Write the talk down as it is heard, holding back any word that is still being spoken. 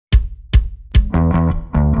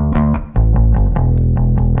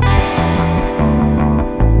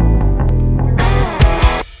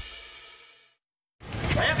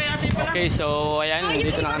Okay, so ayan,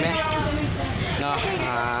 dito na kami. No,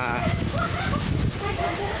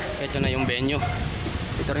 ito na yung venue.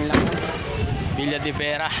 Ito rin lang, Villa de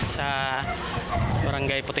Vera sa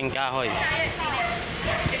Barangay Puting Kahoy.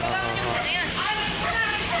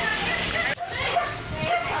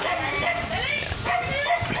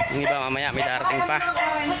 Yung iba mamaya may darating pa.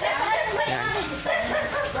 Ayan.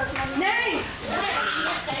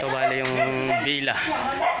 Ito bali yung villa.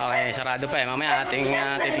 Okay, sarado pa eh. Mamaya ating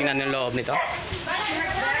titingnan yung loob nito.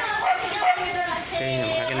 Okay,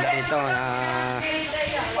 maganda dito na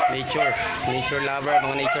nature lover,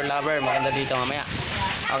 mga nature lover, maganda dito mamaya.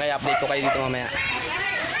 Okay, update ko kayo dito mamaya.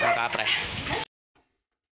 Mga kapre.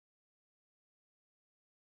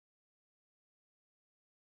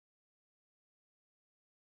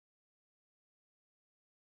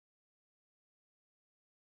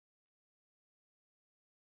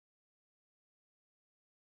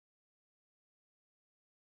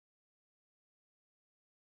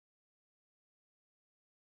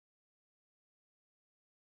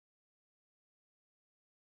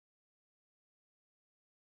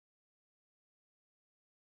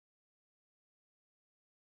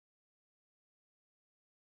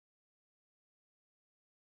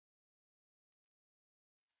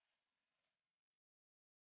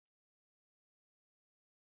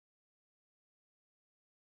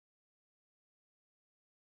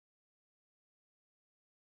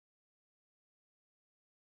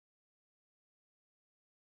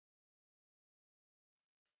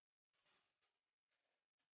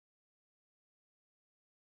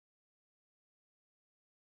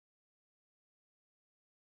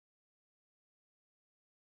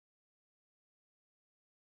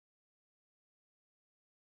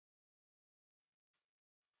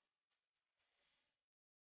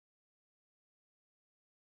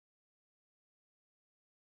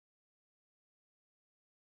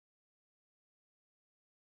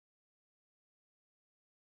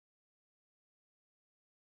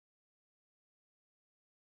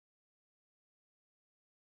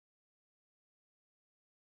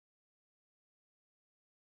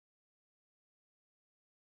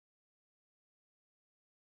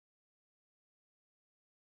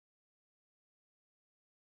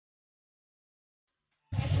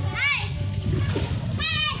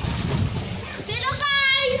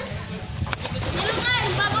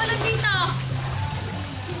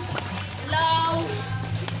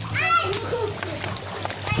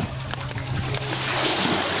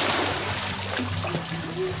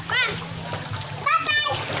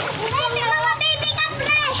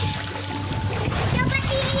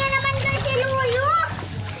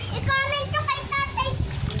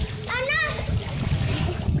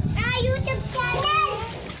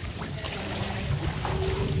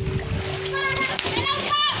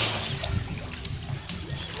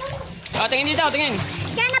 Tingin dito, tingin.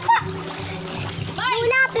 Sana po.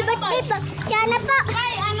 Lula, birthday po. Sana po.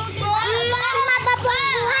 Mababong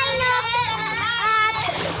buhay no. At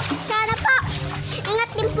sana po. Ingat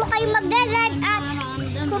din po kayo mag-drive at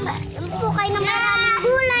kumain po kayo ng maraming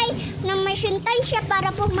gulay na may suntansya para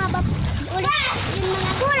po ulit yung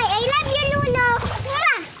mga gulay. I love you, Lulo.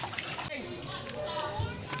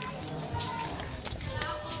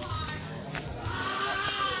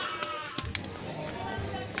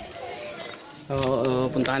 So,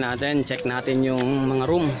 puntahan natin, check natin yung mga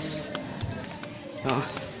rooms. Oh.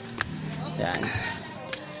 Yan.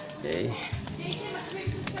 Okay.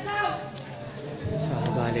 So,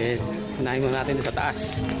 bali, unahin muna natin sa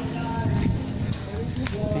taas.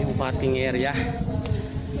 Ito yung parking area.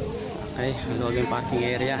 Okay, maluwag yung parking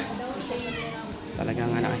area.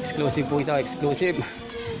 Talagang exclusive po ito, exclusive.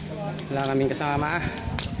 Wala kaming kasama.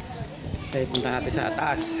 Okay, punta natin sa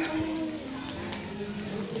taas.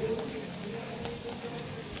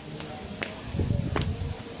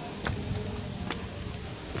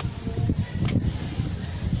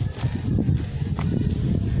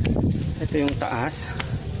 Ito yung taas.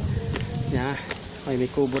 Yeah. Okay, may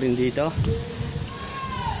kubo rin dito.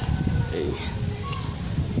 Okay.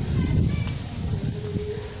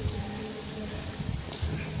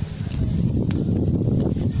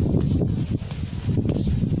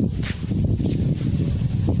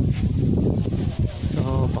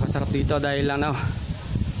 So, pakasarap dito dahil ano,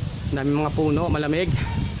 dami mga puno, malamig.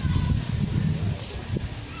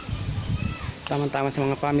 Tama-tama sa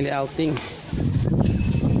mga family outing.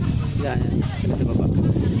 Yan, sila sa baba.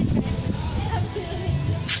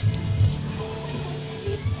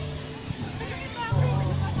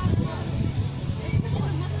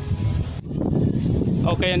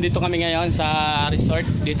 Okay, andito kami ngayon sa resort.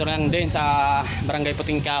 Dito lang din sa Barangay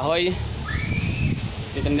Puting Kahoy.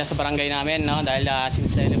 dito na sa barangay namin, no? Dahil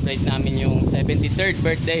sin-celebrate namin yung 73rd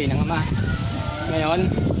birthday ng ama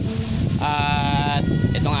ngayon. At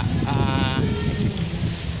ito nga,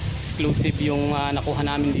 exclusive yung nakuha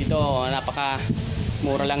namin dito, napaka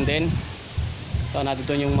mura lang din. So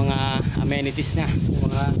nandito yung mga amenities na, yung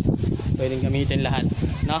mga pwedeng gamitin lahat,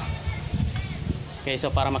 no? Okay,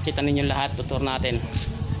 so para makita ninyo lahat, tutur natin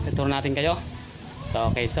kayo.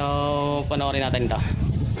 So okay, so panoorin natin ito.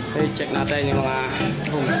 Okay, check natin yung mga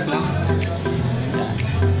rooms, no?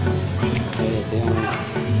 Okay, ito yung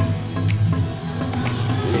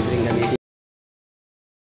libreng gamitin.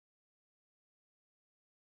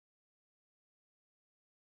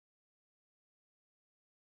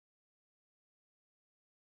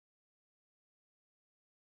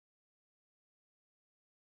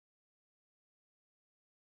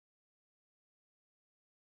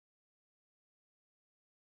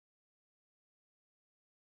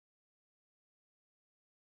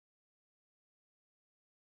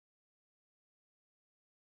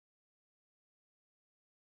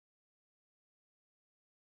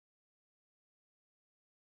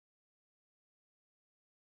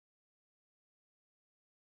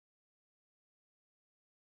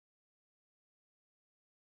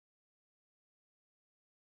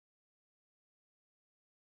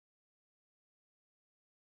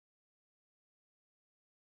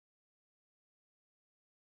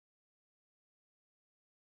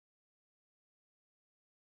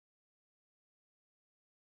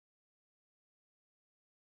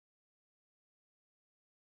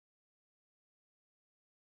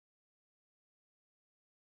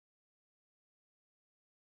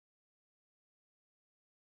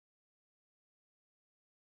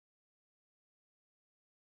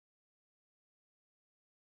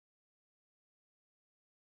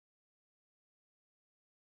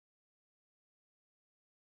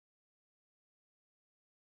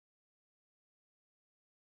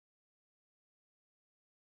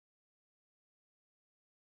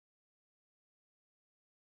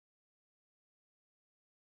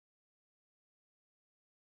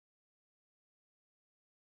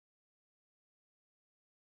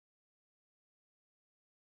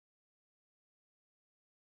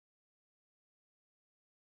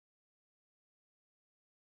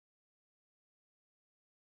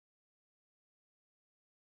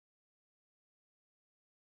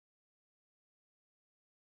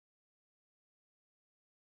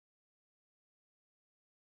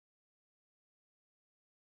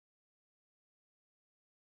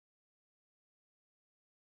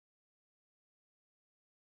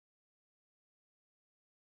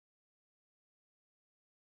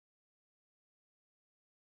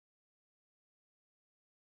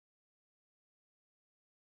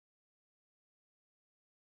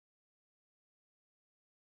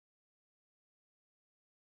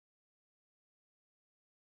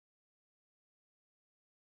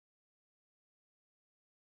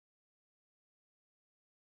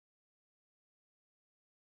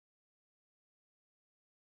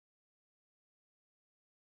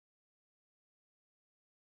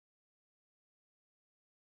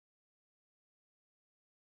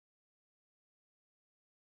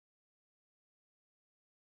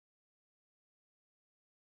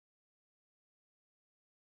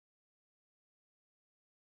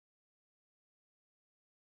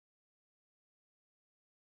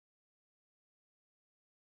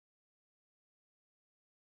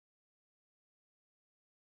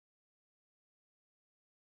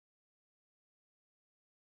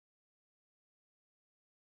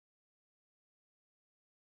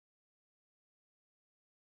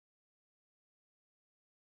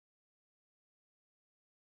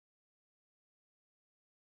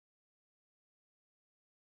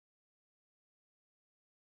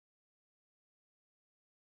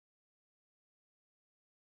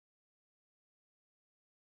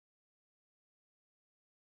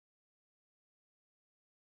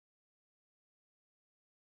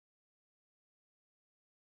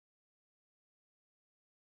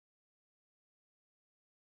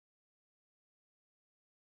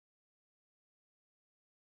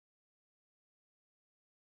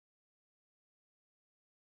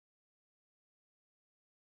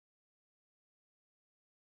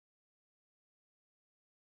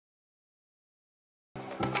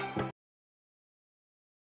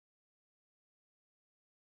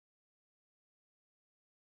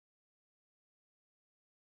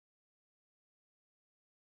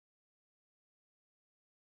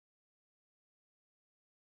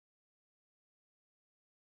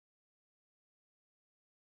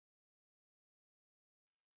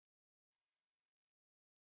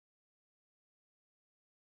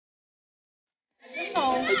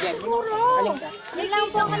 Alin ka? Yan lang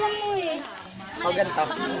po ang alam mo eh. O, ganito.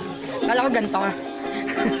 Kala ko ganito nga.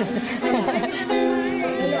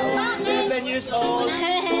 7 years old.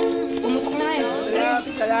 Pumutok na eh.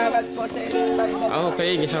 Salamat po sa inyo. Okay,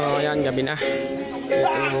 gisa ko yan, gabi na.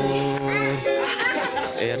 Itong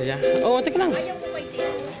area. Oh, teka lang.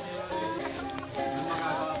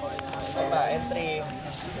 Entry.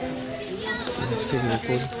 Swimming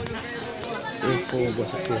pool. Info ba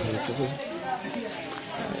sa swimming pool?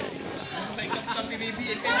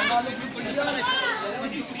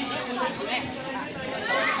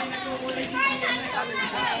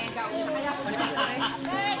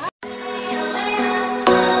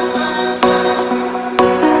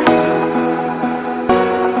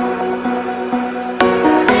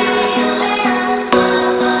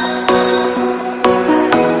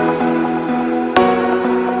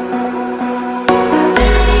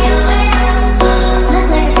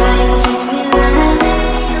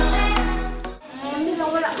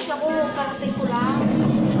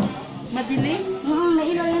 Madilim?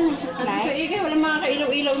 May ilaw yan na street light. Ikaw, wala mga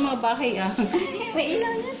kailaw-ilaw ng mga bahay ah. May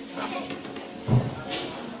ilaw yan.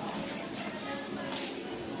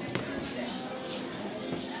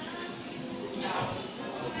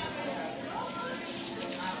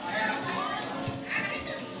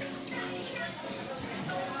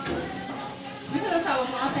 Ano ang tawag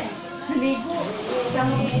mo ate? Ligo.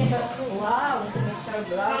 Isang wow, Mr.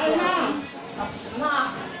 Vlog. Ano na?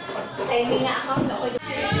 Ma, timing nga ako.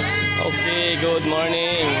 Okay, good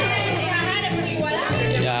morning.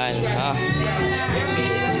 Yan, ha.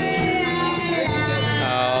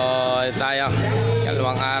 Tayo.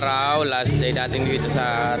 Kalawang araw, last day natin dito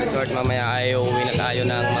sa resort. Mamaya ay uuwi na tayo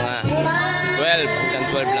ng mga 12. Hanggang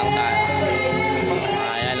 12 lang tayo.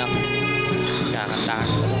 Ayan, oh. Kakantahan.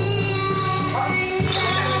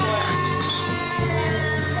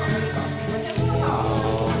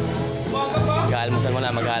 Mag-almusal muna,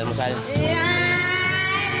 mag-almusal.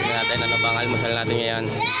 Tignan natin ano bang almusal natin ngayon.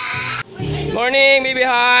 Morning, baby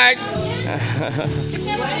heart!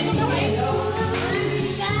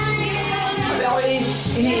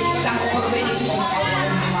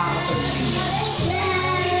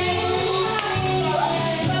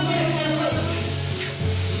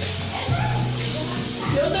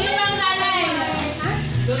 Luto na lang nanay.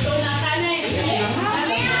 Luto na nanay.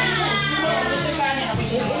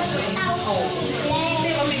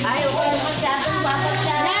 Ayaw ko masyadong babat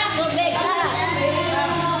ka. Tubig ka.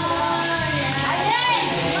 Ayan!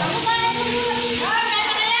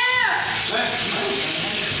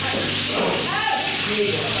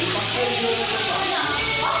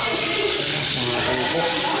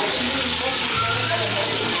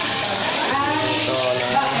 Ito na.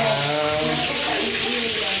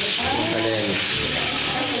 Alin.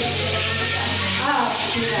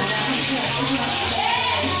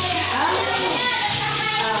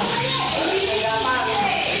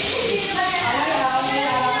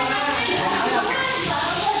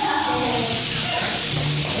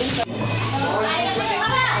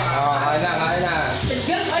 Oh, kain na, kain na.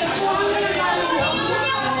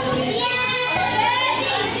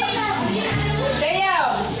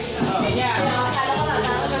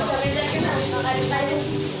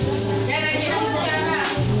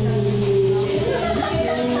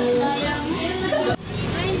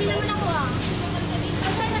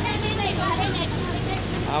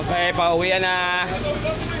 Okay, pauwi na.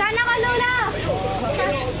 Sana ka, Lola!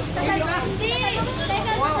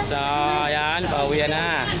 So, ayan, pauwi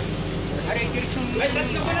na.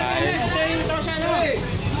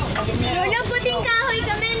 Lola, puting kahoy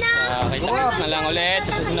kami na! So, kita na lang ulit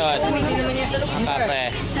sa susunod. Mga kapre.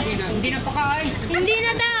 Hindi na pakain. Hindi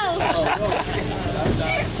na daw!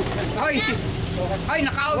 Ay,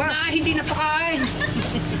 naka-out na. Hindi na pakain.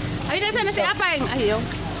 Ay, nasa na si Apay? Ayaw.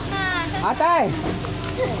 Atay!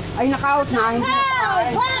 Ay, naka-out na. Hindi na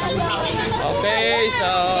pakain. Okay, so,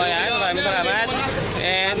 ayan, maraming salamat.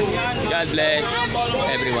 And God bless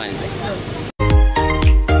everyone.